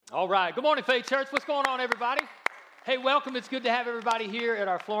All right. Good morning, Faith Church. What's going on, everybody? Hey, welcome. It's good to have everybody here at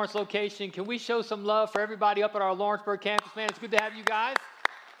our Florence location. Can we show some love for everybody up at our Lawrenceburg campus? Man, it's good to have you guys.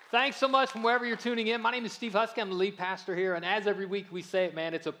 Thanks so much from wherever you're tuning in. My name is Steve Husky. I'm the lead pastor here. And as every week we say it,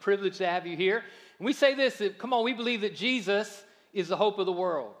 man, it's a privilege to have you here. And we say this, come on, we believe that Jesus is the hope of the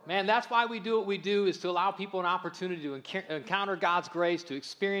world. Man, that's why we do what we do, is to allow people an opportunity to encounter God's grace, to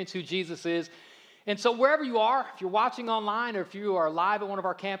experience who Jesus is. And so wherever you are, if you're watching online or if you are live at one of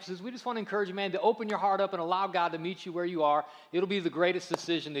our campuses, we just want to encourage you, man, to open your heart up and allow God to meet you where you are. It'll be the greatest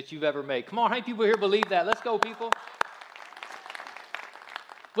decision that you've ever made. Come on, how many people here believe that? Let's go, people.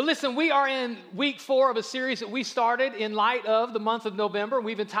 Well, listen, we are in week 4 of a series that we started in light of the month of November.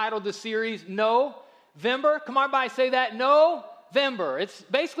 We've entitled the series November. Come on, everybody, say that. November. It's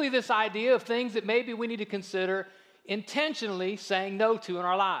basically this idea of things that maybe we need to consider intentionally saying no to in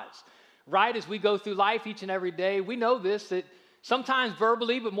our lives. Right, as we go through life each and every day, we know this, that sometimes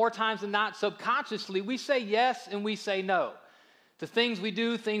verbally, but more times than not subconsciously, we say yes and we say no to things we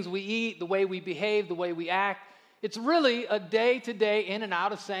do, things we eat, the way we behave, the way we act. It's really a day-to-day in and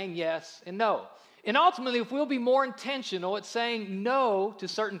out of saying yes and no. And ultimately, if we'll be more intentional at saying no to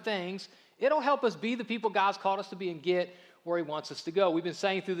certain things, it'll help us be the people God's called us to be and get where He wants us to go. We've been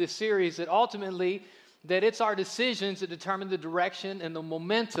saying through this series that ultimately, that it's our decisions that determine the direction and the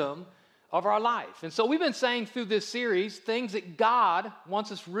momentum of our life. And so we've been saying through this series things that God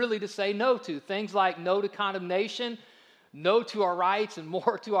wants us really to say no to. Things like no to condemnation, no to our rights, and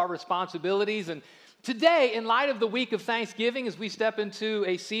more to our responsibilities. And today, in light of the week of Thanksgiving, as we step into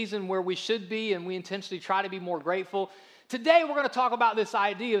a season where we should be and we intentionally try to be more grateful, today we're going to talk about this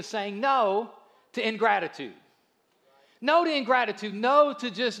idea of saying no to ingratitude. No to ingratitude. No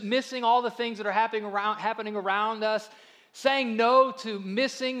to just missing all the things that are happening around us. Saying no to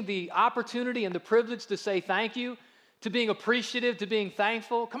missing the opportunity and the privilege to say thank you, to being appreciative, to being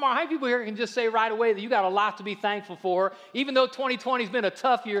thankful. Come on, how many people here can just say right away that you got a lot to be thankful for, even though 2020 has been a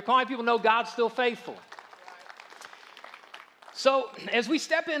tough year? Come on, how many people know God's still faithful? So as we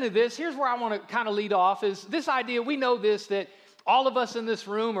step into this, here's where I want to kind of lead off, is this idea. We know this, that all of us in this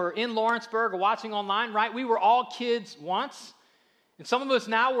room or in Lawrenceburg or watching online, right? We were all kids once. And some of us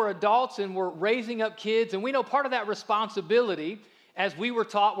now, we're adults and we're raising up kids. And we know part of that responsibility, as we were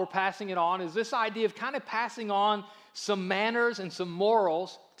taught, we're passing it on, is this idea of kind of passing on some manners and some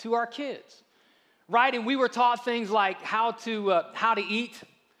morals to our kids, right? And we were taught things like how to eat,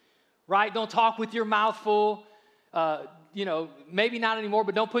 right? Don't talk with your mouth full. Maybe not anymore,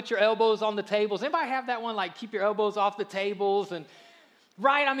 but don't put your elbows on the tables. Anybody have that one, like keep your elbows off the tables? And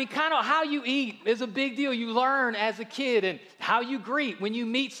right, I mean, kind of how you eat is a big deal. You learn as a kid, and how you greet when you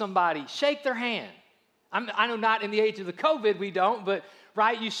meet somebody. Shake their hand. I know not in the age of the COVID we don't, but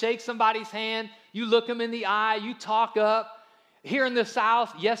right, you shake somebody's hand, you look them in the eye, you talk up. Here in the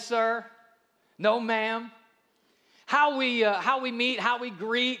South, yes, sir. No, ma'am. How we meet, how we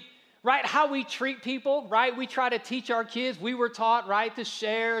greet, right? How we treat people, right? We try to teach our kids. We were taught, right, to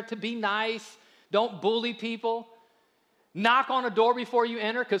share, to be nice. Don't bully people. Knock on a door before you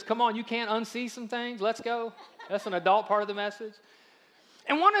enter, because come on, you can't unsee some things. Let's go. That's an adult part of the message.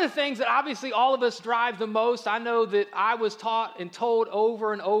 And one of the things that obviously all of us drive the most, I know that I was taught and told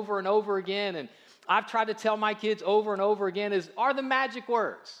over and over and over again, and I've tried to tell my kids over and over again, are the magic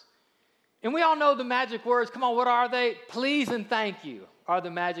words. And we all know the magic words. Come on, what are they? Please and thank you are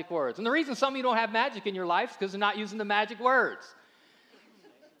the magic words. And the reason some of you don't have magic in your life is because they're not using the magic words.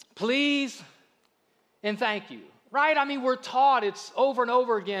 Please and thank you. Right? I mean, we're taught, it's over and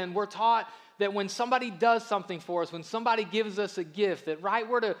over again, we're taught that when somebody does something for us, when somebody gives us a gift, that, right,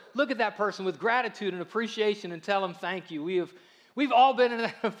 we're to look at that person with gratitude and appreciation and tell them thank you. We've all been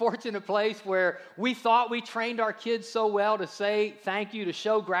in a fortunate place where we thought we trained our kids so well to say thank you, to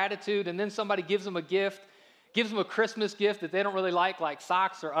show gratitude, and then somebody gives them a gift, gives them a Christmas gift that they don't really like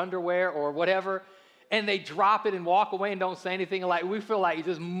socks or underwear or whatever, and they drop it and walk away and don't say anything. Like, we feel like it's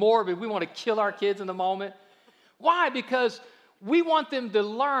just morbid. We want to kill our kids in the moment. Why? Because we want them to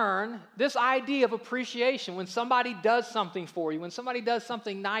learn this idea of appreciation. When somebody does something for you, when somebody does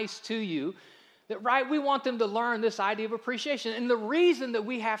something nice to you, that, right, we want them to learn this idea of appreciation. And the reason that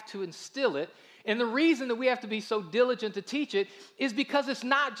we have to instill it, and the reason that we have to be so diligent to teach it, is because it's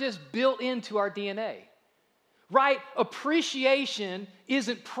not just built into our DNA. Right? Appreciation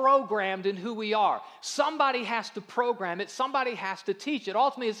isn't programmed in who we are. Somebody has to program it. Somebody has to teach it.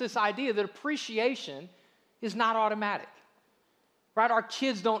 Ultimately, it's this idea that appreciation is not automatic, right? Our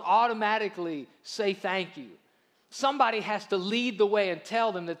kids don't automatically say thank you. Somebody has to lead the way and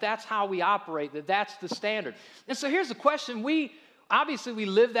tell them that that's how we operate, that that's the standard. And so here's the question. We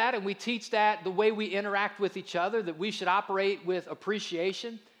live that and we teach that the way we interact with each other, that we should operate with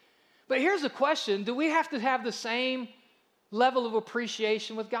appreciation. But here's the question: do we have to have the same level of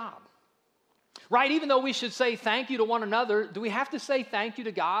appreciation with God? Right? Even though we should say thank you to one another, do we have to say thank you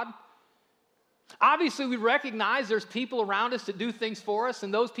to God? Obviously, we recognize there's people around us that do things for us,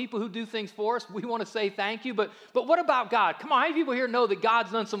 and those people who do things for us, we want to say thank you. But what about God? Come on, how many people here know that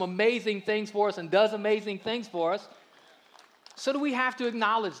God's done some amazing things for us and does amazing things for us? So do we have to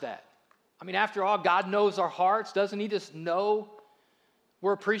acknowledge that? I mean, after all, God knows our hearts. Doesn't He just know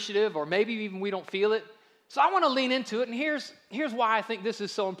we're appreciative, or maybe even we don't feel it? So I want to lean into it, and here's why I think this is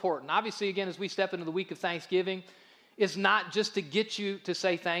so important. Obviously, again, as we step into the week of Thanksgiving, it's not just to get you to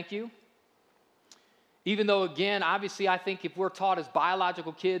say thank you. Even though, again, obviously, I think if we're taught as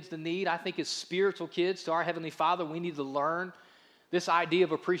biological kids the need, I think as spiritual kids to our Heavenly Father, we need to learn this idea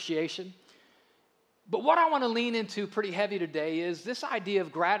of appreciation. But what I want to lean into pretty heavy today is this idea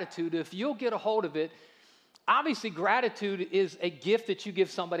of gratitude. If you'll get a hold of it, obviously, gratitude is a gift that you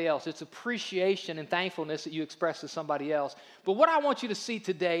give somebody else. It's appreciation and thankfulness that you express to somebody else. But what I want you to see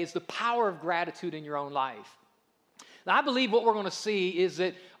today is the power of gratitude in your own life. Now, I believe what we're going to see is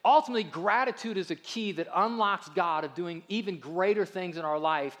that ultimately gratitude is a key that unlocks God of doing even greater things in our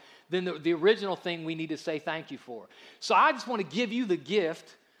life than the original thing we need to say thank you for. So I just want to give you the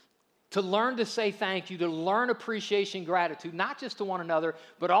gift to learn to say thank you, to learn appreciation, gratitude, not just to one another,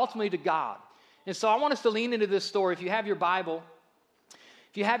 but ultimately to God. And so I want us to lean into this story. If you have your Bible,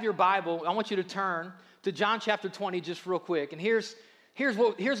 I want you to turn to John chapter 20 just real quick. And here's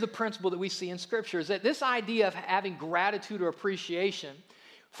the principle that we see in Scripture, is that this idea of having gratitude or appreciation,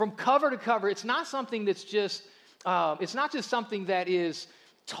 from cover to cover, it's not something that's just, it's not just something that is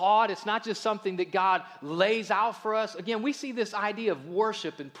taught. It's not just something that God lays out for us. Again, we see this idea of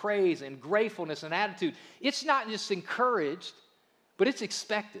worship and praise and gratefulness and attitude. It's not just encouraged, but it's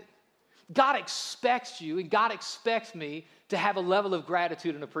expected. God expects you and God expects me to have a level of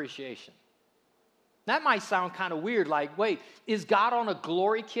gratitude and appreciation. That might sound kind of weird, like, wait, is God on a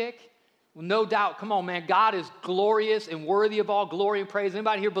glory kick? Well, no doubt. Come on, man. God is glorious and worthy of all glory and praise.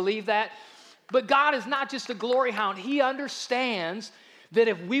 Anybody here believe that? But God is not just a glory hound. He understands that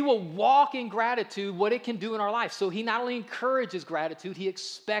if we will walk in gratitude, what it can do in our life. So He not only encourages gratitude, He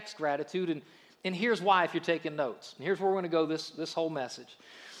expects gratitude. And here's why, if you're taking notes. And here's where we're going to go this whole message.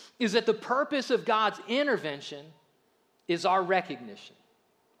 Is that the purpose of God's intervention is our recognition.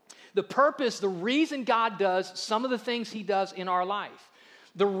 The reason God does some of the things He does in our life,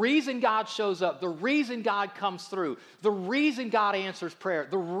 the reason God shows up, the reason God comes through, the reason God answers prayer,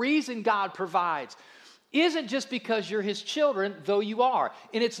 the reason God provides, isn't just because you're His children, though you are.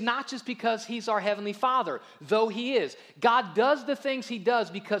 And it's not just because He's our Heavenly Father, though He is. God does the things He does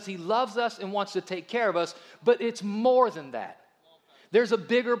because He loves us and wants to take care of us, but it's more than that. There's a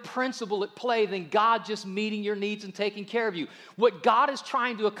bigger principle at play than God just meeting your needs and taking care of you. What God is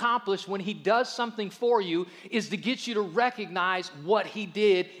trying to accomplish when He does something for you is to get you to recognize what He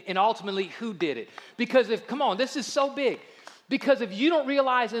did and ultimately who did it. Because this is so big. Because if you don't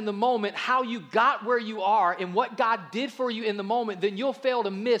realize in the moment how you got where you are and what God did for you in the moment, then you'll fail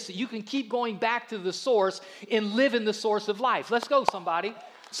to miss that you can keep going back to the source and live in the source of life. Let's go, somebody.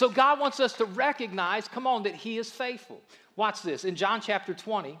 So God wants us to recognize, that He is faithful. Watch this. In John chapter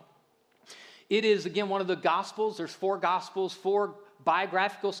 20, it is, again, one of the Gospels. There's 4 Gospels, 4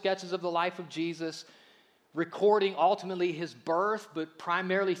 biographical sketches of the life of Jesus, recording ultimately His birth, but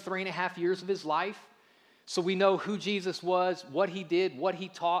primarily 3.5 years of His life. So we know who Jesus was, what He did, what He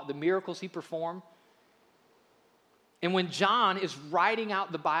taught, the miracles He performed. And when John is writing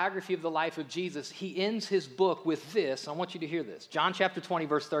out the biography of the life of Jesus, he ends his book with this. I want you to hear this. John chapter 20,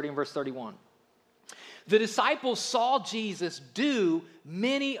 verse 30 and verse 31. The disciples saw Jesus do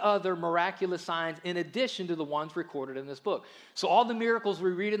many other miraculous signs in addition to the ones recorded in this book. So all the miracles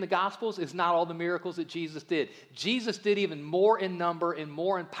we read in the Gospels is not all the miracles that Jesus did. Jesus did even more in number and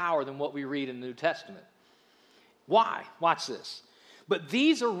more in power than what we read in the New Testament. Why? Watch this. But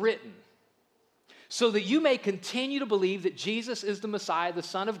these are written so that you may continue to believe that Jesus is the Messiah, the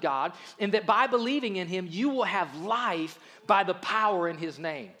Son of God, and that by believing in Him, you will have life by the power in His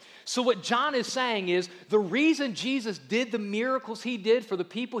name. So what John is saying is the reason Jesus did the miracles He did for the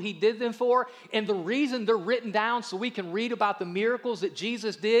people He did them for, and the reason they're written down so we can read about the miracles that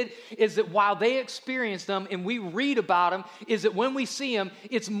Jesus did, is that while they experienced them and we read about them, is that when we see them,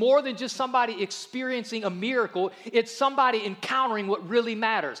 it's more than just somebody experiencing a miracle, it's somebody encountering what really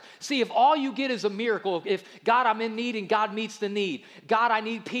matters. See, if all you get is a miracle. If God, I'm in need and God meets the need. God, I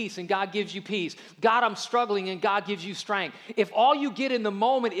need peace and God gives you peace. God, I'm struggling and God gives you strength. If all you get in the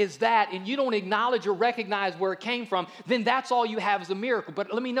moment is that and you don't acknowledge or recognize where it came from, then that's all you have is a miracle.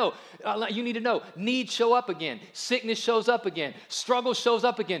 But let me know, you need to know, needs show up again. Sickness shows up again. Struggle shows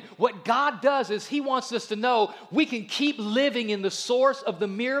up again. What God does is he wants us to know we can keep living in the source of the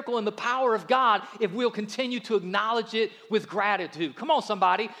miracle and the power of God if we'll continue to acknowledge it with gratitude. Come on,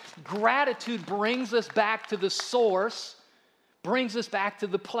 somebody. Gratitude brings us back to the source, brings us back to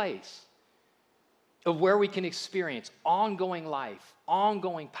the place of where we can experience ongoing life,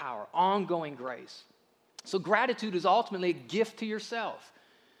 ongoing power, ongoing grace. So gratitude is ultimately a gift to yourself.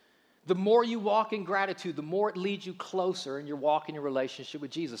 The more you walk in gratitude, the more it leads you closer in your walk in your relationship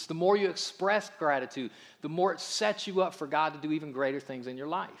with Jesus. The more you express gratitude, the more it sets you up for God to do even greater things in your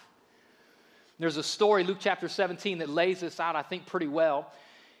life. There's a story, Luke chapter 17, that lays this out, I think, pretty well.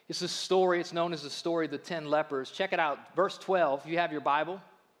 It's a story, it's known as the story of the 10 lepers. Check it out, verse 12, if you have your Bible.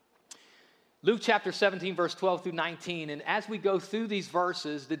 Luke chapter 17, verse 12 through 19. And as we go through these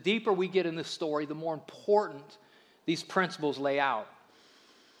verses, the deeper we get in the story, the more important these principles lay out.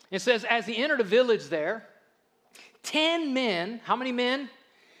 It says, as he entered a village there, 10 men, how many men?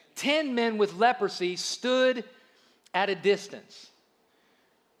 10 men with leprosy stood at a distance.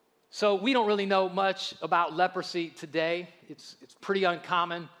 So we don't really know much about leprosy today. It's pretty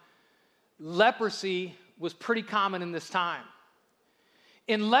uncommon. Leprosy was pretty common in this time.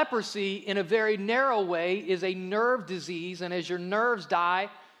 In leprosy, in a very narrow way, is a nerve disease, and as your nerves die,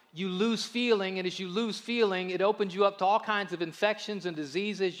 you lose feeling, and as you lose feeling, it opens you up to all kinds of infections and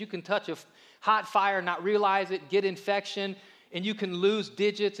diseases. You can touch a hot fire, not realize it, get infection, and you can lose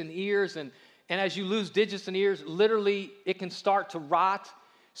digits and ears, and as you lose digits and ears, literally, it can start to rot.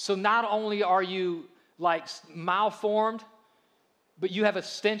 So not only are you like malformed, but you have a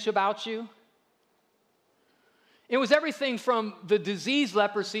stench about you. It was everything from the disease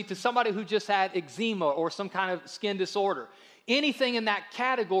leprosy to somebody who just had eczema or some kind of skin disorder. Anything in that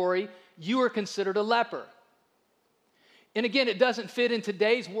category, you are considered a leper. And again, it doesn't fit in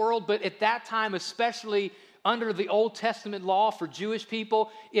today's world, but at that time, especially under the Old Testament law for Jewish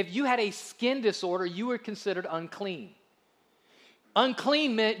people, if you had a skin disorder, you were considered unclean.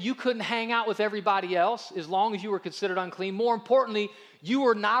 Unclean meant you couldn't hang out with everybody else as long as you were considered unclean. More importantly, you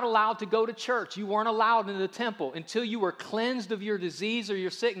were not allowed to go to church. You weren't allowed in the temple. Until you were cleansed of your disease or your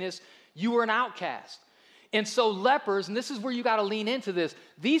sickness, you were an outcast. And so lepers, and this is where you got to lean into this,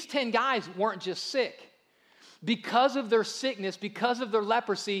 these 10 guys weren't just sick. Because of their sickness, because of their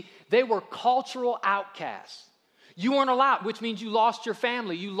leprosy, they were cultural outcasts. You weren't allowed, which means you lost your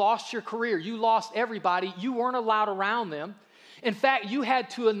family, you lost your career, you lost everybody. You weren't allowed around them. In fact, you had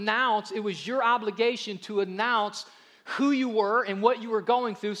to announce, it was your obligation to announce who you were and what you were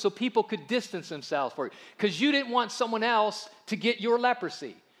going through so people could distance themselves for you. Because you didn't want someone else to get your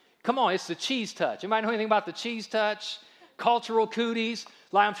leprosy. Come on, it's the cheese touch. Anybody know anything about the cheese touch? Cultural cooties?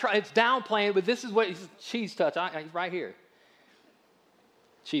 Like it's downplaying, but this is what it's cheese touch. Right here.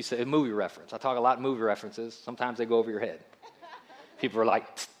 Cheese, a movie reference. I talk a lot of movie references. Sometimes they go over your head. People are like,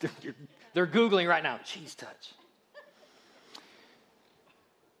 they're Googling right now, cheese touch.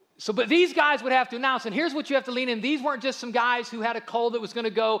 So, but these guys would have to announce, and here's what you have to lean in. These weren't just some guys who had a cold that was going to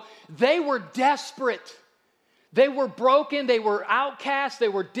go. They were desperate. They were broken. They were outcast. They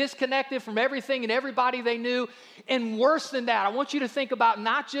were disconnected from everything and everybody they knew. And worse than that, I want you to think about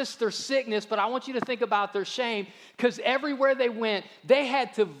not just their sickness, but I want you to think about their shame, because everywhere they went, they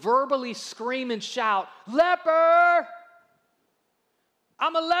had to verbally scream and shout, "Leper!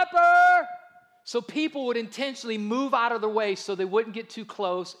 I'm a leper!" So people would intentionally move out of their way so they wouldn't get too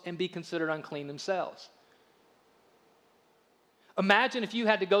close and be considered unclean themselves. Imagine if you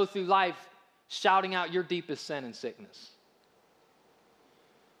had to go through life shouting out your deepest sin and sickness.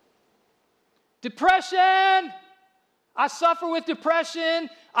 Depression! I suffer with depression.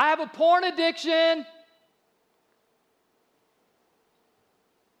 I have a porn addiction.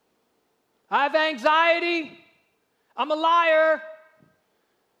 I have anxiety. I'm a liar.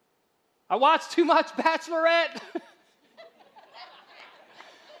 I watch too much Bachelorette.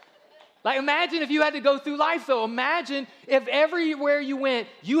 Like, imagine if you had to go through life, though. Imagine if everywhere you went,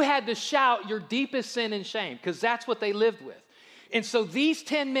 you had to shout your deepest sin and shame, because that's what they lived with. And so these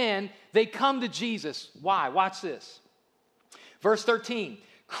 10 men, they come to Jesus. Why? Watch this. Verse 13,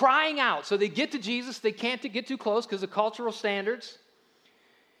 crying out. So they get to Jesus. They can't get too close because of cultural standards.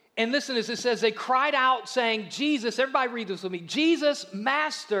 And listen, as it says, they cried out saying, Jesus, everybody read this with me. Jesus,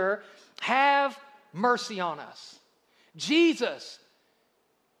 Master, have mercy on us. Jesus.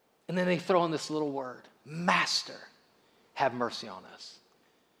 And then they throw in this little word, Master, have mercy on us.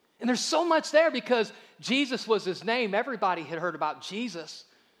 And there's so much there because Jesus was his name. Everybody had heard about Jesus.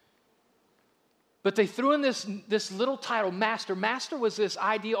 But they threw in this little title, Master. Master was this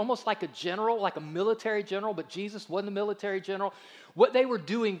idea almost like a general, like a military general, but Jesus wasn't a military general. What they were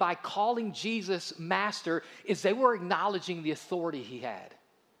doing by calling Jesus Master is they were acknowledging the authority he had.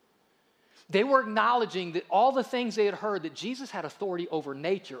 They were acknowledging that all the things they had heard, that Jesus had authority over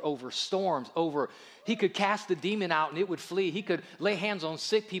nature, over storms, he could cast the demon out and it would flee. He could lay hands on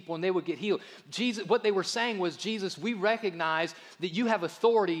sick people and they would get healed. Jesus, what they were saying was, Jesus, we recognize that you have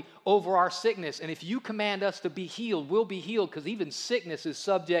authority over our sickness. And if you command us to be healed, we'll be healed because even sickness is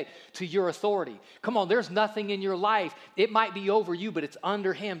subject to your authority. Come on, there's nothing in your life. It might be over you, but it's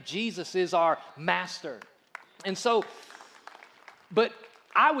under him. Jesus is our master. And so, but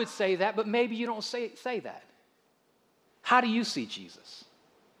I would say that, but maybe you don't say that. How do you see Jesus?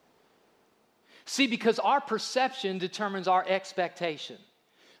 See, because our perception determines our expectation.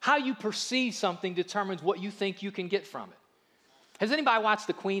 How you perceive something determines what you think you can get from it. Has anybody watched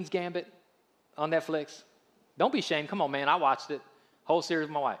The Queen's Gambit on Netflix? Don't be ashamed. Come on, man. I watched it. Whole series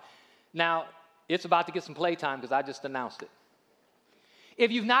with my wife. Now, it's about to get some playtime because I just announced it. If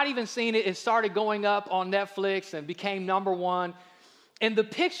you've not even seen it, it started going up on Netflix and became #1. And the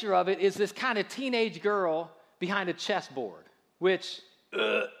picture of it is this kind of teenage girl behind a chessboard, which,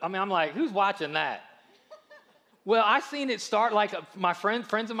 I'm like, who's watching that? Well, I seen it start, like my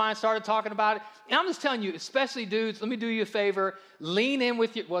friends of mine started talking about it. And I'm just telling you, especially dudes, let me do you a favor. Lean in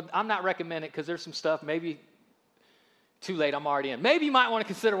with your, well, I'm not recommending it because there's some stuff, maybe too late, I'm already in. Maybe you might want to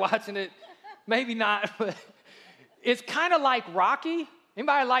consider watching it. Maybe not. But it's kind of like Rocky.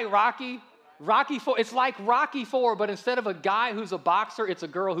 Anybody like Rocky? Rocky IV, it's like Rocky IV, but instead of a guy who's a boxer, it's a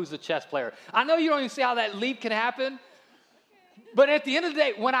girl who's a chess player. I know you don't even see how that leap can happen, but at the end of the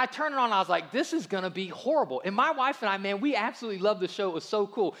day, when I turned it on, I was like, this is going to be horrible. And my wife and I, man, we absolutely loved the show. It was so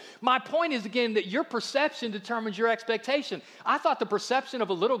cool. My point is, again, that your perception determines your expectation. I thought the perception of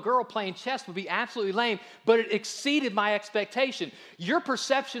a little girl playing chess would be absolutely lame, but it exceeded my expectation. Your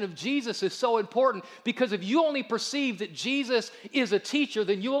perception of Jesus is so important because if you only perceive that Jesus is a teacher,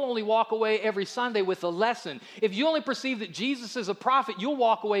 then you'll only walk away every Sunday with a lesson. If you only perceive that Jesus is a prophet, you'll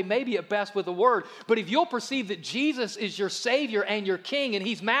walk away maybe at best with a word. But if you'll perceive that Jesus is your Savior and your King and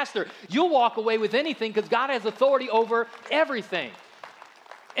he's master, you'll walk away with anything because God has authority over everything.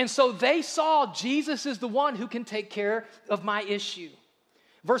 And so they saw Jesus is the one who can take care of my issue.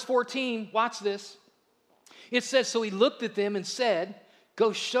 Verse 14, watch this. It says, so he looked at them and said,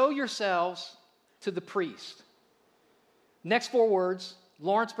 go show yourselves to the priest. Next 4 words,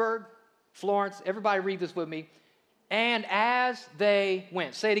 Lawrenceburg, Florence, everybody read this with me. And as they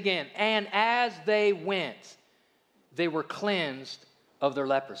went, say it again, and as they went, they were cleansed of their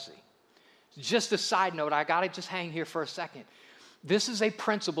leprosy. Just a side note, I got to just hang here for a second. This is a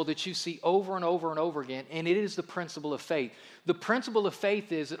principle that you see over and over and over again, and it is the principle of faith. The principle of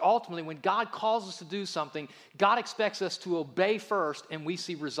faith is that ultimately when God calls us to do something, God expects us to obey first, and we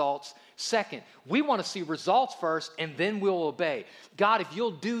see results second. We want to see results first, and then we'll obey. God, if you'll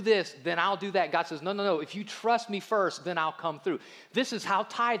do this, then I'll do that. God says, no. If you trust me first, then I'll come through. This is how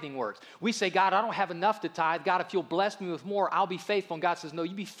tithing works. We say, God, I don't have enough to tithe. God, if you'll bless me with more, I'll be faithful. And God says, no,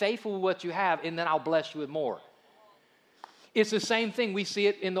 you be faithful with what you have, and then I'll bless you with more. It's the same thing. We see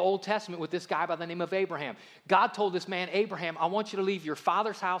it in the Old Testament with this guy by the name of Abraham. God told this man, Abraham, I want you to leave your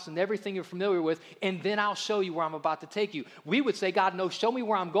father's house and everything you're familiar with, and then I'll show you where I'm about to take you. We would say, God, no, show me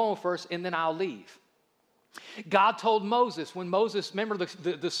where I'm going first, and then I'll leave. God told Moses, when Moses, remember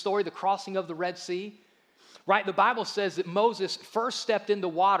the story, the crossing of the Red Sea? Right? The Bible says that Moses first stepped in the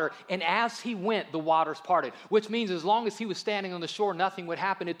water, and as he went, the waters parted, which means as long as he was standing on the shore, nothing would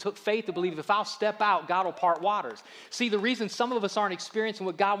happen. It took faith to believe if I'll step out, God will part waters. See, the reason some of us aren't experiencing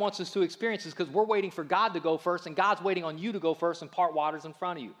what God wants us to experience is because we're waiting for God to go first, and God's waiting on you to go first and part waters in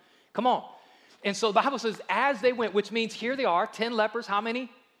front of you. Come on. And so the Bible says, as they went, which means here they are, 10 lepers. How many?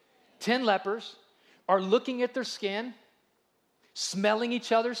 10 lepers are looking at their skin, smelling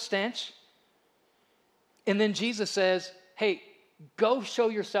each other's stench. And then Jesus says, hey, go show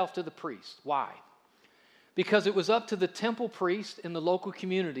yourself to the priest. Why? Because it was up to the temple priest in the local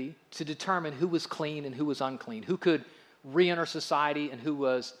community to determine who was clean and who was unclean, who could re-enter society and who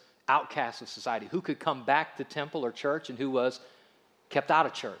was outcast of society, who could come back to temple or church and who was kept out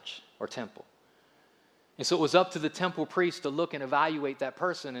of church or temple. And so it was up to the temple priest to look and evaluate that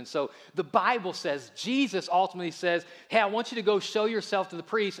person. And so the Bible says, Jesus ultimately says, hey, I want you to go show yourself to the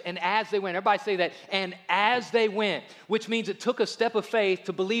priest. And as they went, everybody say that, and as they went, which means it took a step of faith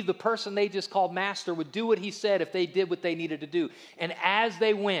to believe the person they just called master would do what he said if they did what they needed to do. And as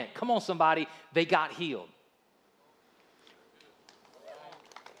they went, come on somebody, they got healed.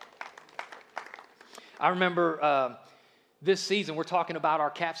 I remember this season, we're talking about our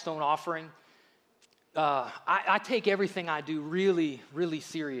capstone offering. I take everything I do really, really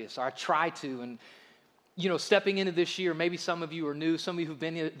serious. Or I try to. And, you know, stepping into this year, maybe some of you are new. Some of you who've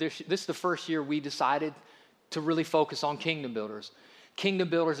been here, this is the first year we decided to really focus on Kingdom Builders. Kingdom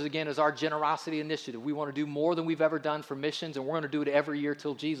Builders, again, is our generosity initiative. We want to do more than we've ever done for missions, and we're going to do it every year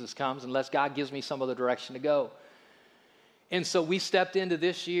till Jesus comes, unless God gives me some other direction to go. And so we stepped into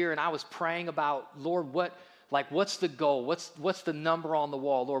this year, and I was praying about, Lord, what's the goal? What's the number on the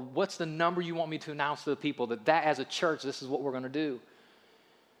wall? Lord, what's the number you want me to announce to the people that as a church, this is what we're going to do?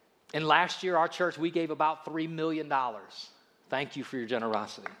 And last year, our church, we gave about $3 million. Thank you for your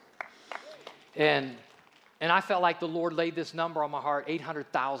generosity. And I felt like the Lord laid this number on my heart,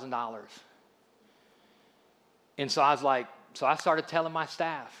 $800,000. And so I started telling my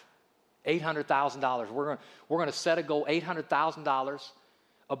staff, $800,000. We're going to set a goal, $800,000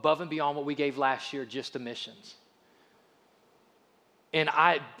 above and beyond what we gave last year just to missions. And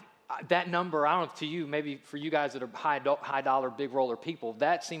that number, I don't know, to you, maybe for you guys that are high dollar, big roller people,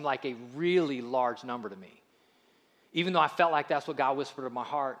 that seemed like a really large number to me. Even though I felt like that's what God whispered in my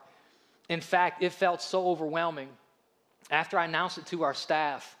heart. In fact, it felt so overwhelming. After I announced it to our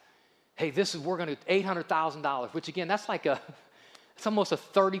staff, hey, we're going to $800,000, which again, that's it's almost a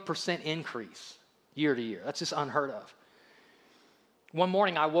 30% increase year to year. That's just unheard of. One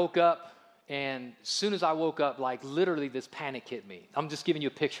morning I woke up, and as soon as I woke up, like literally this panic hit me. I'm just giving you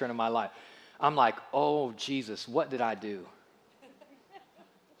a picture into my life. I'm like, oh, Jesus, what did I do?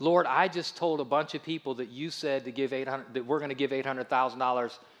 Lord, I just told a bunch of people that you said that we're going to give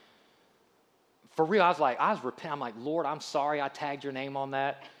 $800,000. For real, I was repenting. I'm like, Lord, I'm sorry I tagged your name on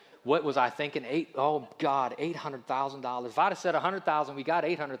that. What was I thinking? Oh God, $800,000. If I'd have said 100,000, we got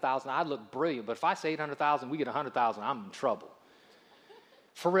 800,000, I'd look brilliant. But if I say 800,000, we get 100,000, I'm in trouble.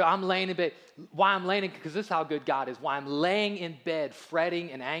 For real, I'm laying in bed. Why I'm laying in, because this is how good God is. Why I'm laying in bed,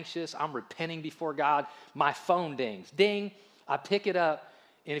 fretting and anxious, I'm repenting before God. My phone dings. Ding, I pick it up.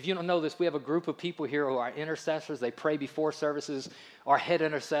 And if you don't know this, we have a group of people here who are intercessors. They pray before services. Our head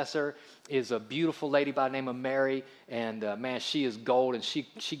intercessor is a beautiful lady by the name of Mary. And man, she is gold. And she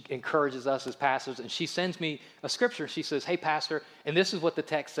encourages us as pastors. And she sends me a scripture. She says, hey, pastor, and this is what the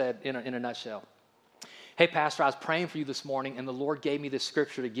text said in a nutshell. Hey, pastor, I was praying for you this morning, and the Lord gave me this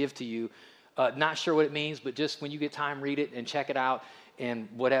scripture to give to you. Not sure what it means, but just when you get time, read it and check it out and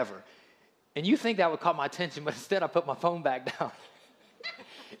whatever. And you think that would caught my attention, but instead I put my phone back down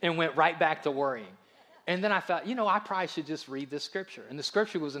and went right back to worrying. And then I thought, I probably should just read this scripture. And the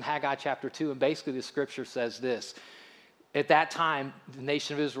scripture was in Haggai chapter 2, and basically the scripture says this. At that time, the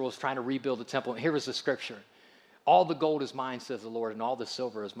nation of Israel was trying to rebuild the temple. And here was the scripture. All the gold is mine, says the Lord, and all the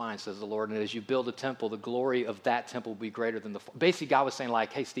silver is mine, says the Lord. And as you build a temple, the glory of that temple will be greater than Basically, God was saying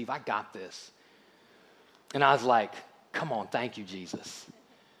like, hey, Steve, I got this. And I was like, come on, thank you, Jesus.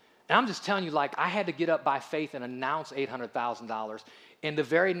 And I'm just telling you, like, I had to get up by faith and announce $800,000. And the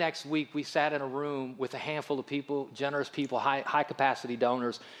very next week, we sat in a room with a handful of people, generous people, high-capacity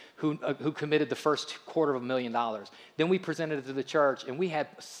donors who committed the first $250,000. Then we presented it to the church, and we had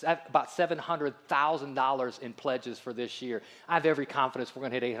about $700,000 in pledges for this year. I have every confidence we're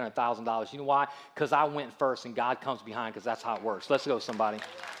going to hit $800,000. You know why? Because I went first, and God comes behind, because that's how it works. Let's go, somebody.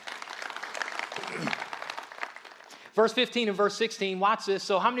 Verse 15 and verse 16, watch this.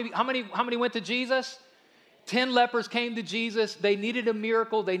 So how many went to Jesus? 10 lepers came to Jesus. They needed a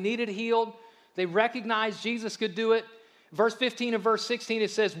miracle. They needed healed. They recognized Jesus could do it. Verse 15 and verse 16,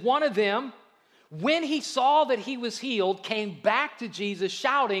 it says, one of them, when he saw that he was healed, came back to Jesus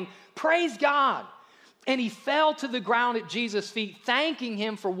shouting, praise God. And he fell to the ground at Jesus' feet, thanking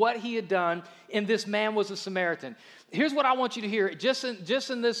him for what he had done. And this man was a Samaritan. Here's what I want you to hear. Just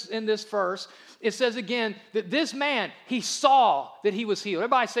in this verse, it says again that this man, he saw that he was healed.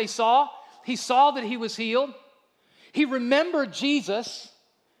 Everybody say saw. He saw that he was healed. He remembered Jesus,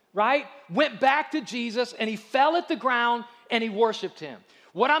 right? Went back to Jesus, and he fell at the ground and he worshiped him.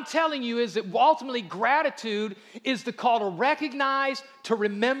 What I'm telling you is that ultimately gratitude is the call to recognize, to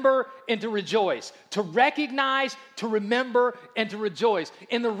remember, and to rejoice. To recognize, to remember, and to rejoice.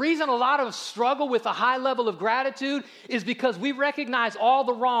 And the reason a lot of us struggle with a high level of gratitude is because we recognize all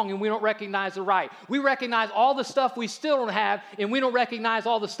the wrong and we don't recognize the right. We recognize all the stuff we still don't have, and we don't recognize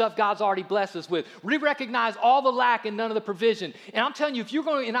all the stuff God's already blessed us with. We recognize all the lack and none of the provision. And I'm telling you, if you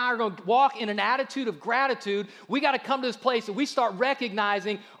and I are going to walk in an attitude of gratitude, we got to come to this place that we start recognizing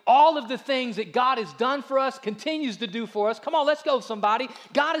all of the things that God has done for us, continues to do for us. Come on, let's go, somebody.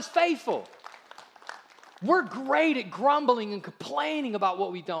 God is faithful. We're great at grumbling and complaining about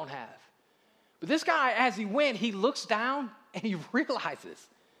what we don't have. But this guy, as he went, he looks down and he realizes,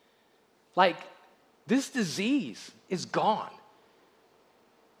 like, This disease is gone.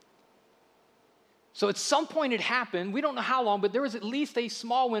 So at some point it happened. We don't know how long, but there was at least a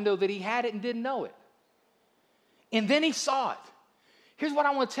small window that he had it and didn't know it. And then he saw it. Here's what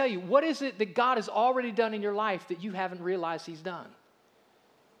I want to tell you. What is it that God has already done in your life that you haven't realized he's done?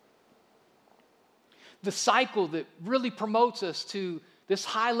 The cycle that really promotes us to this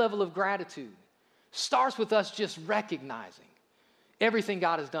high level of gratitude starts with us just recognizing everything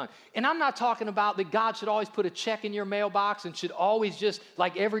God has done. And I'm not talking about that God should always put a check in your mailbox and should always just,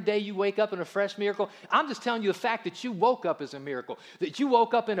 like every day you wake up in a fresh miracle. I'm just telling you the fact that you woke up is a miracle. That you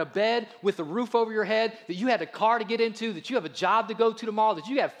woke up in a bed with a roof over your head, that you had a car to get into, that you have a job to go to tomorrow, that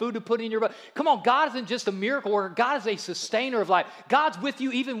you have food to put in your butt. Come on, God isn't just a miracle worker. God is a sustainer of life. God's with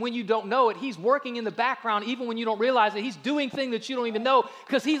you even when you don't know it. He's working in the background even when you don't realize it. He's doing things that you don't even know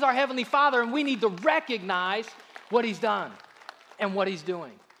because he's our Heavenly Father, and we need to recognize what he's done and what he's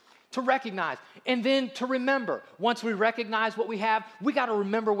doing. To recognize. And then to remember. Once we recognize what we have, we got to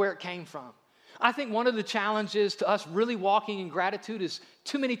remember where it came from. I think one of the challenges to us really walking in gratitude is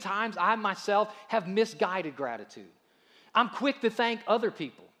too many times I myself have misguided gratitude. I'm quick to thank other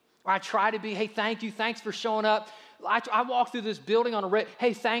people. Or I try to be, hey, thank you, thanks for showing up. I walk through this building on a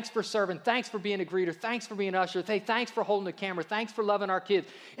hey, thanks for serving, thanks for being a greeter, thanks for being an usher, hey, thanks for holding the camera, thanks for loving our kids.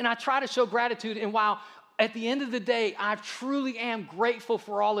 And I try to show gratitude, and while at the end of the day, I truly am grateful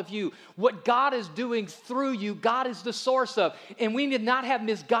for all of you. What God is doing through you, God is the source of. And we need not have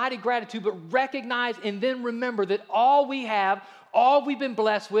misguided gratitude, but recognize and then remember that all we have, all we've been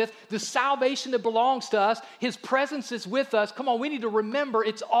blessed with, the salvation that belongs to us, his presence is with us. Come on, we need to remember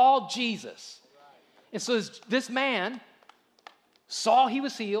it's all Jesus. And so this man saw he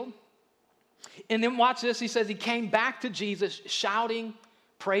was healed. And then watch this. He says he came back to Jesus shouting,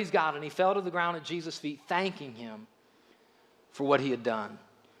 praise God, and he fell to the ground at Jesus' feet, thanking him for what he had done.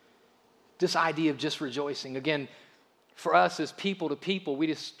 This idea of just rejoicing. Again, for us as people to people, we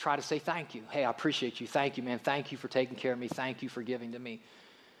just try to say thank you. Hey, I appreciate you. Thank you, man. Thank you for taking care of me. Thank you for giving to me.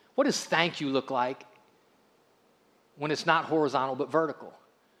 What does thank you look like when it's not horizontal but vertical?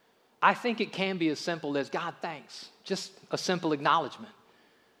 I think it can be as simple as, God, thanks. Just a simple acknowledgement.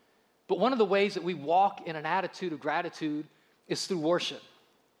 But one of the ways that we walk in an attitude of gratitude is through worship.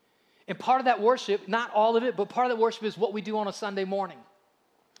 And part of that worship, not all of it, but part of that worship is what we do on a Sunday morning.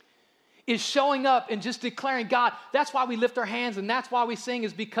 Is showing up and just declaring, God, that's why we lift our hands and that's why we sing,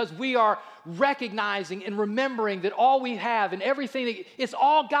 is because we are recognizing and remembering that all we have and everything, it's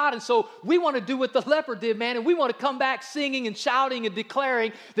all God. And so we want to do what the leper did, man, and we want to come back singing and shouting and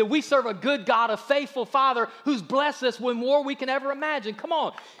declaring that we serve a good God, a faithful Father who's blessed us with more we can ever imagine. Come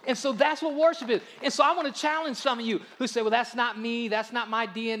on. And so that's what worship is. And so I want to challenge some of you who say, well, that's not me, that's not my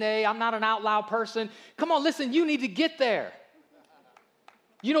DNA, I'm not an out loud person. Come on, listen, you need to get there.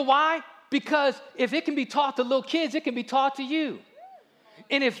 You know why? Because if it can be taught to little kids, it can be taught to you.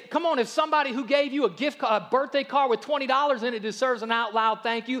 And if somebody who gave you a birthday card with $20 in it deserves an out loud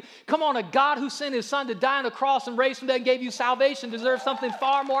thank you. Come on, a God who sent his son to die on the cross and raised from the dead and gave you salvation deserves something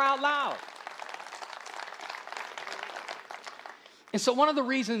far more out loud. And so one of the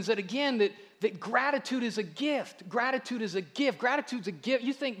reasons that, again, that gratitude is a gift. Gratitude is a gift. Gratitude's a gift.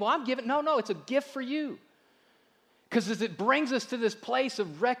 You think, well, I'm giving. No, it's a gift for you. Because as it brings us to this place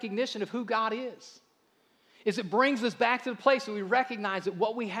of recognition of who God is, as it brings us back to the place where we recognize that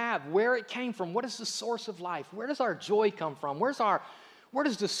what we have, where it came from, what is the source of life, where does our joy come from, where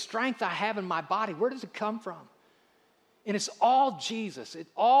does the strength I have in my body, where does it come from? And it's all Jesus. It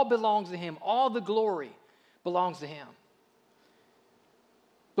all belongs to him. All the glory belongs to him.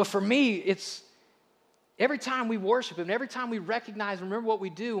 But for me, it's every time we worship him, every time we recognize, remember what we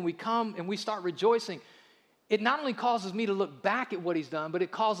do, and we come and we start rejoicing, it not only causes me to look back at what he's done, but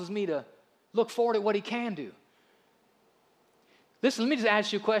it causes me to look forward at what he can do. Listen, let me just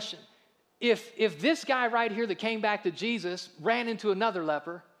ask you a question. If this guy right here that came back to Jesus ran into another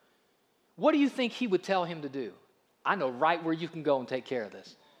leper, what do you think he would tell him to do? I know right where you can go and take care of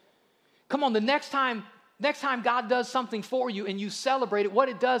this. Come on, the next time God does something for you and you celebrate it, what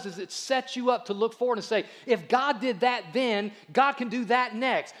it does is it sets you up to look forward and say, if God did that then, God can do that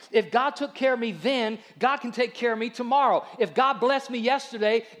next. If God took care of me then, God can take care of me tomorrow. If God blessed me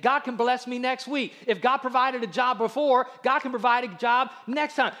yesterday, God can bless me next week. If God provided a job before, God can provide a job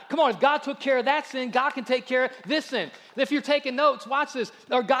next time. Come on, if God took care of that sin, God can take care of this sin. If you're taking notes, watch this.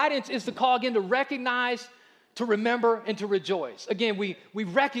 Our guidance is to call again to recognize, to remember, and to rejoice. Again, we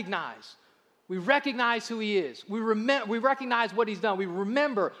recognize. We recognize who he is. We recognize what he's done. We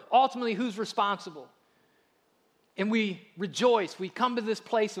remember ultimately who's responsible. And we rejoice. We come to this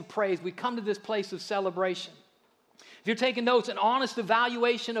place of praise. We come to this place of celebration. If you're taking notes, an honest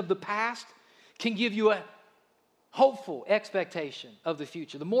evaluation of the past can give you a hopeful expectation of the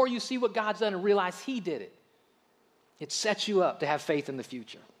future. The more you see what God's done and realize He did it, it sets you up to have faith in the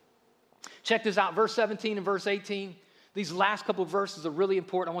future. Check this out, verse 17 and verse 18. These last couple of verses are really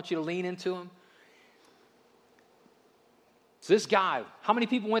important. I want you to lean into them. So this guy, how many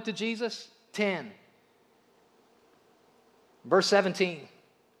people went to Jesus? 10. Verse 17. It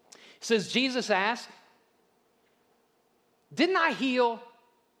says, Jesus asked, didn't I heal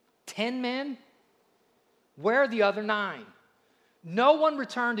 10 men? Where are the other 9? No one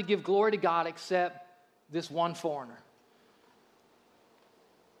returned to give glory to God except this one foreigner.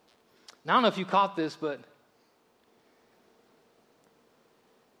 Now, I don't know if you caught this, but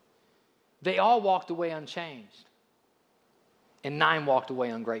they all walked away unchanged, and 9 walked away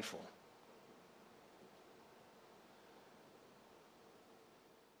ungrateful.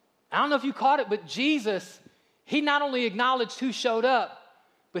 I don't know if you caught it, but Jesus, He not only acknowledged who showed up,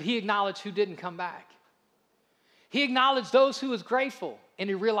 but He acknowledged who didn't come back. He acknowledged those who was grateful, and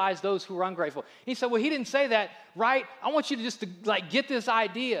He realized those who were ungrateful. He said, well, He didn't say that, right? I want you to just get this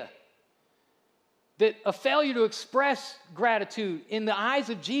idea that a failure to express gratitude in the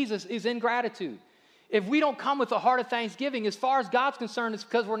eyes of Jesus is ingratitude. If we don't come with a heart of thanksgiving, as far as God's concerned, it's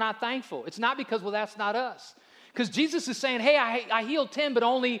because we're not thankful. It's not because, well, that's not us. Because Jesus is saying, hey, I healed 10, but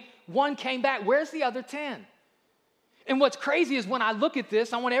only 1 came back. Where's the other 10? And what's crazy is when I look at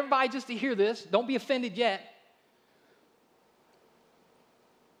this, I want everybody just to hear this. Don't be offended yet.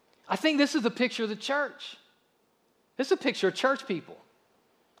 I think this is a picture of the church. This is a picture of church people.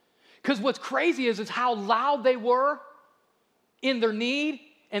 Because what's crazy is how loud they were in their need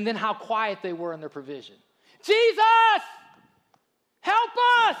and then how quiet they were in their provision. Jesus, help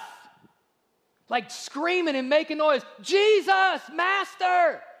us! Like screaming and making noise. Jesus,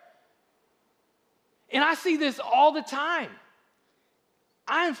 Master! And I see this all the time.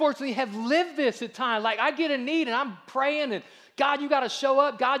 I unfortunately have lived this at times. Like I get a need and I'm praying and God, you got to show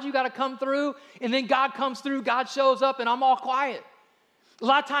up. God, you got to come through. And then God comes through. God shows up and I'm all quiet. A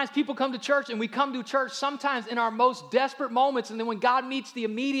lot of times people come to church and we come to church sometimes in our most desperate moments. And then when God meets the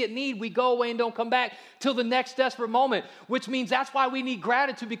immediate need, we go away and don't come back till the next desperate moment, which means that's why we need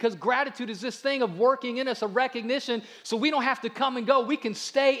gratitude, because gratitude is this thing of working in us, a recognition, so we don't have to come and go. We can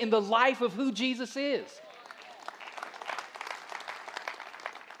stay in the life of who Jesus is.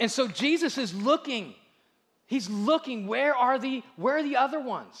 And so Jesus is looking. He's looking, where are the other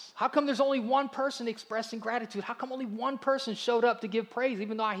ones? How come there's only 1 person expressing gratitude? How come only 1 person showed up to give praise,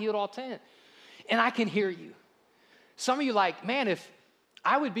 even though I healed all 10? And I can hear you. Some of you like, man, if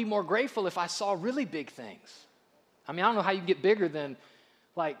I would be more grateful if I saw really big things. I mean, I don't know how you can get bigger than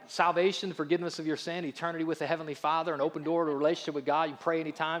like salvation, the forgiveness of your sin, eternity with the Heavenly Father, an open door to a relationship with God. You can pray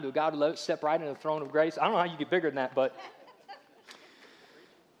anytime to a God who step right into the throne of grace. I don't know how you get bigger than that, but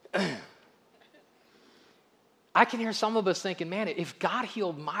I can hear some of us thinking, man, if God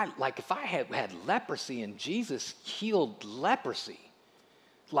healed if I had leprosy and Jesus healed leprosy,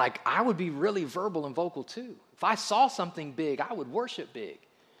 like I would be really verbal and vocal too. If I saw something big, I would worship big.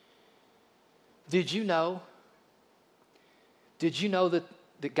 Did you know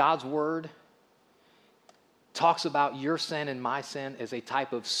that God's word talks about your sin and my sin as a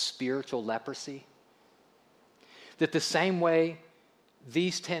type of spiritual leprosy? That the same way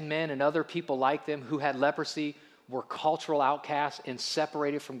these 10 men and other people like them who had leprosy were cultural outcasts and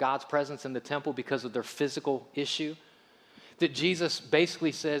separated from God's presence in the temple because of their physical issue. That Jesus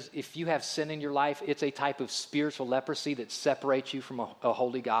basically says, if you have sin in your life, it's a type of spiritual leprosy that separates you from a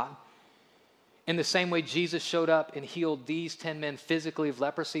holy God. In the same way Jesus showed up and healed these 10 men physically of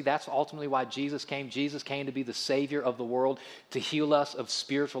leprosy, that's ultimately why Jesus came. Jesus came to be the Savior of the world, to heal us of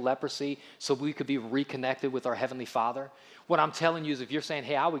spiritual leprosy so we could be reconnected with our Heavenly Father. What I'm telling you is if you're saying,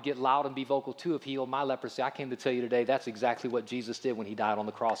 hey, I would get loud and be vocal too if He healed my leprosy, I came to tell you today that's exactly what Jesus did when He died on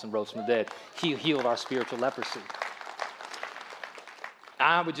the cross and rose from the dead. He healed our spiritual leprosy.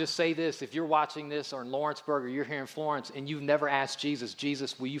 I would just say this, if you're watching this or in Lawrenceburg or you're here in Florence and you've never asked Jesus,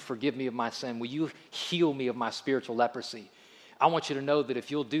 Jesus, will you forgive me of my sin? Will you heal me of my spiritual leprosy? I want you to know that if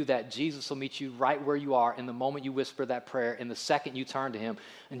you'll do that, Jesus will meet you right where you are in the moment you whisper that prayer, in the second you turn to Him,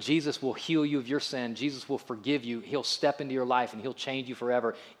 and Jesus will heal you of your sin. Jesus will forgive you. He'll step into your life and He'll change you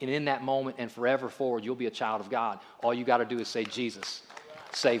forever. And in that moment and forever forward, you'll be a child of God. All you got to do is say, Jesus,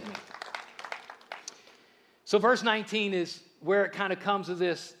 save me. So verse 19 is where it kind of comes to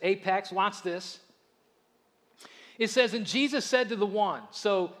this apex. Watch this. It says, and Jesus said to the 1,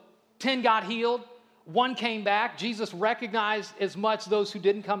 so 10 got healed, 1 came back. Jesus recognized as much those who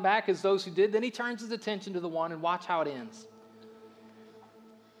didn't come back as those who did. Then He turns His attention to the 1, and watch how it ends.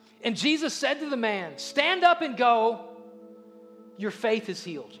 And Jesus said to the man, stand up and go. Your faith has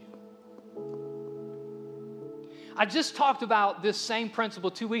healed you. I just talked about this same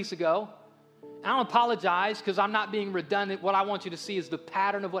principle 2 weeks ago. I don't apologize because I'm not being redundant. What I want you to see is the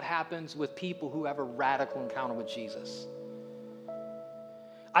pattern of what happens with people who have a radical encounter with Jesus.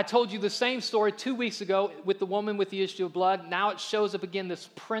 I told you the same story 2 weeks ago with the woman with the issue of blood. Now it shows up again, this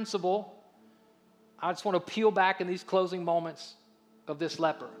principle. I just want to peel back in these closing moments of this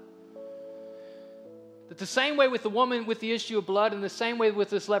leper. That the same way with the woman with the issue of blood and the same way with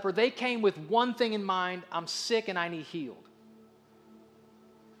this leper, they came with one thing in mind: I'm sick and I need healed.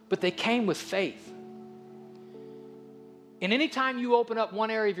 But they came with faith. And anytime you open up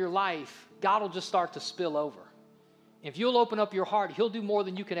one area of your life, God will just start to spill over. If you'll open up your heart, he'll do more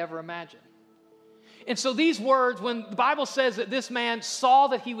than you can ever imagine. And so these words, when the Bible says that this man saw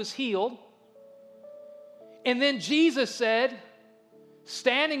that he was healed, and then Jesus said,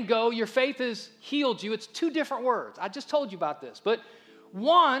 stand and go, your faith has healed you. It's two different words. I just told you about this. But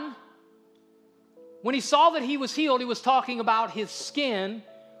one, when he saw that he was healed, he was talking about his skin.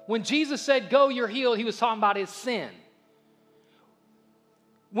 When Jesus said, go, you're healed, he was talking about his sin.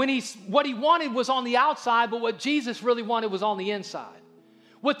 What he wanted was on the outside, but what Jesus really wanted was on the inside.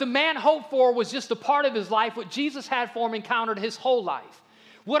 What the man hoped for was just a part of his life. What Jesus had for him encountered his whole life.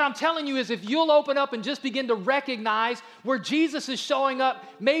 What I'm telling you is if you'll open up and just begin to recognize where Jesus is showing up,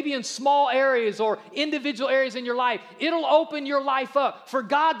 maybe in small areas or individual areas in your life, it'll open your life up for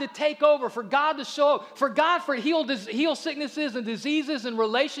God to take over, for God to show up, for God to heal sicknesses and diseases and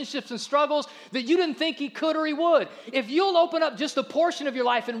relationships and struggles that you didn't think he could or he would. If you'll open up just a portion of your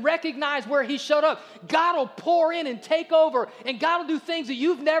life and recognize where he showed up, God will pour in and take over, and God will do things that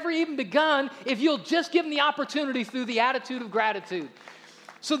you've never even begun if you'll just give him the opportunity through the attitude of gratitude.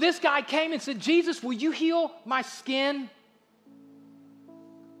 So this guy came and said, Jesus, will you heal my skin?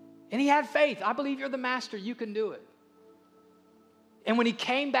 And he had faith. I believe you're the master. You can do it. And when he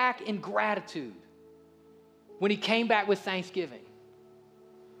came back in gratitude, when he came back with thanksgiving,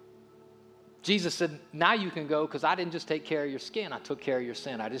 Jesus said, now you can go because I didn't just take care of your skin. I took care of your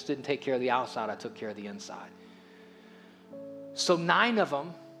sin. I just didn't take care of the outside. I took care of the inside. So 9 of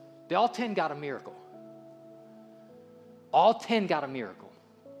them, they all 10 got a miracle. All 10 got a miracle.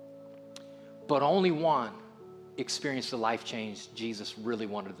 But only one experienced the life change Jesus really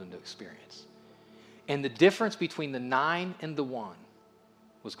wanted them to experience. And the difference between the 9 and the 1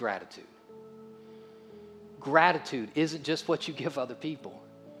 was gratitude. Gratitude isn't just what you give other people.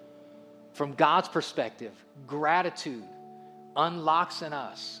 From God's perspective, gratitude unlocks in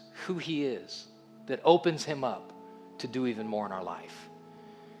us who he is, that opens him up to do even more in our life.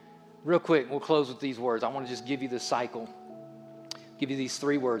 Real quick, we'll close with these words. I want to just give you this cycle, give you these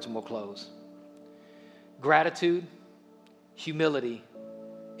 3 words, and we'll close. Gratitude, humility,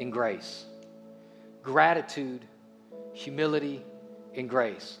 and grace. Gratitude, humility, and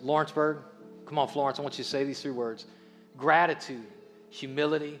grace. Lawrenceburg, come on, Florence, I want you to say these 3 words. Gratitude,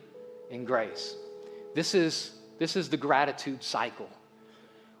 humility, and grace. This is the gratitude cycle.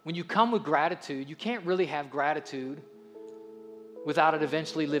 When you come with gratitude, you can't really have gratitude without it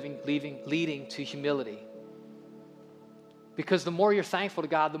eventually leading to humility. Because the more you're thankful to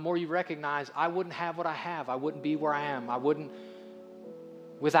God, the more you recognize, I wouldn't have what I have. I wouldn't be where I am. I wouldn't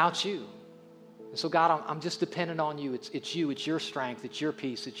without you. And so God, I'm just dependent on you. It's you. It's your strength. It's your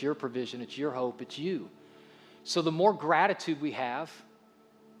peace. It's your provision. It's your hope. It's you. So the more gratitude we have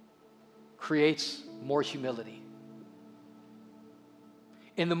creates more humility.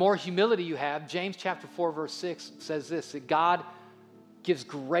 And the more humility you have, James chapter 4, verse 6 says this, that God gives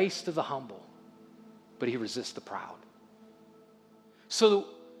grace to the humble, but he resists the proud. So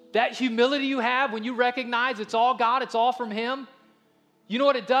that humility you have when you recognize it's all God, it's all from him, you know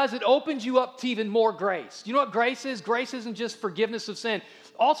what it does? It opens you up to even more grace. You know what grace is? Grace isn't just forgiveness of sin.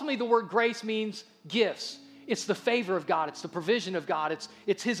 Ultimately, the word grace means gifts. It's the favor of God. It's the provision of God.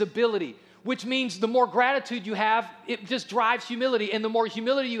 It's his ability, which means the more gratitude you have, it just drives humility. And the more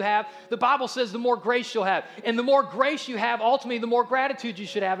humility you have, the Bible says the more grace you'll have. And the more grace you have, ultimately, the more gratitude you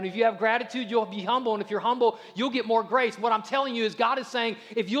should have. And if you have gratitude, you'll be humble. And if you're humble, you'll get more grace. What I'm telling you is God is saying,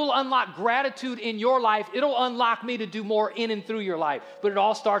 if you'll unlock gratitude in your life, it'll unlock me to do more in and through your life. But it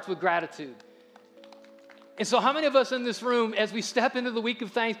all starts with gratitude. And so how many of us in this room, as we step into the week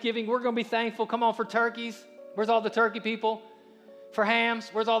of Thanksgiving, we're going to be thankful? Come on, for turkeys. Where's all the turkey people? For hams,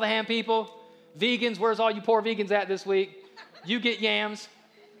 where's all the ham people? Vegans, where's all you poor vegans at this week? You get yams.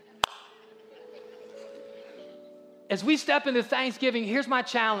 As we step into Thanksgiving, here's my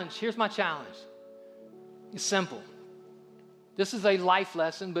challenge. It's simple. This is a life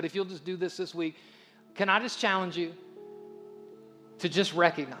lesson, but if you'll just do this week, can I just challenge you to just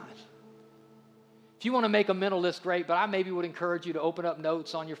recognize? If you want to make a mental list, great, but I maybe would encourage you to open up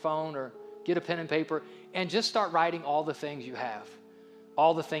notes on your phone or get a pen and paper, and just start writing all the things you have,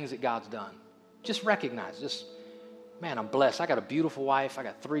 all the things that God's done. Just recognize, man, I'm blessed. I got a beautiful wife. I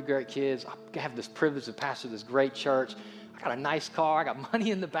got 3 great kids. I have this privilege to pastor this great church. I got a nice car. I got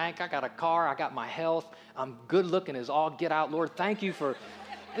money in the bank. I got a car. I got my health. I'm good looking as all get out. Lord, thank you for,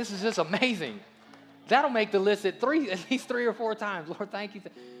 this is just amazing. That'll make the list at least 3 or 4 times. Lord, thank you.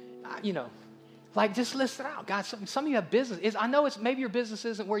 Like just list it out. God, some of you have business. I know maybe your business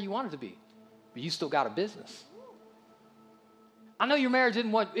isn't where you want it to be, but you still got a business. I know your marriage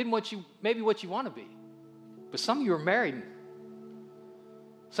isn't what you want to be, but some of you are married.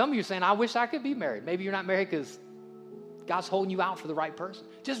 Some of you are saying, I wish I could be married. Maybe you're not married because God's holding you out for the right person.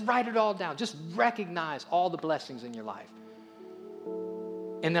 Just write it all down. Just recognize all the blessings in your life.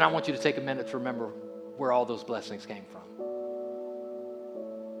 And then I want you to take a minute to remember where all those blessings came from.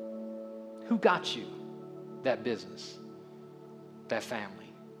 Who got you that business, that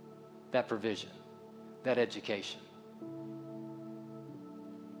family, that provision, that education?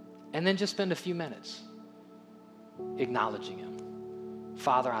 And then just spend a few minutes acknowledging him.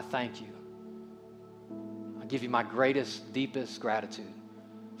 Father, I thank you. I give you my greatest, deepest gratitude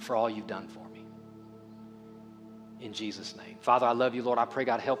for all you've done for me. In Jesus' name. Father, I love you, Lord. I pray,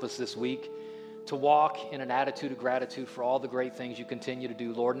 God, help us this week to walk in an attitude of gratitude for all the great things you continue to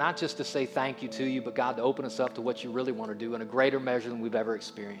do, Lord. Not just to say thank you to you, but God, to open us up to what you really want to do in a greater measure than we've ever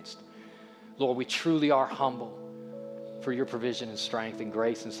experienced. Lord, we truly are humble for your provision and strength and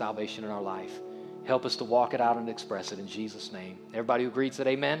grace and salvation in our life. Help us to walk it out and express it in Jesus' name. Everybody who agreed said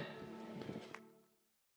amen.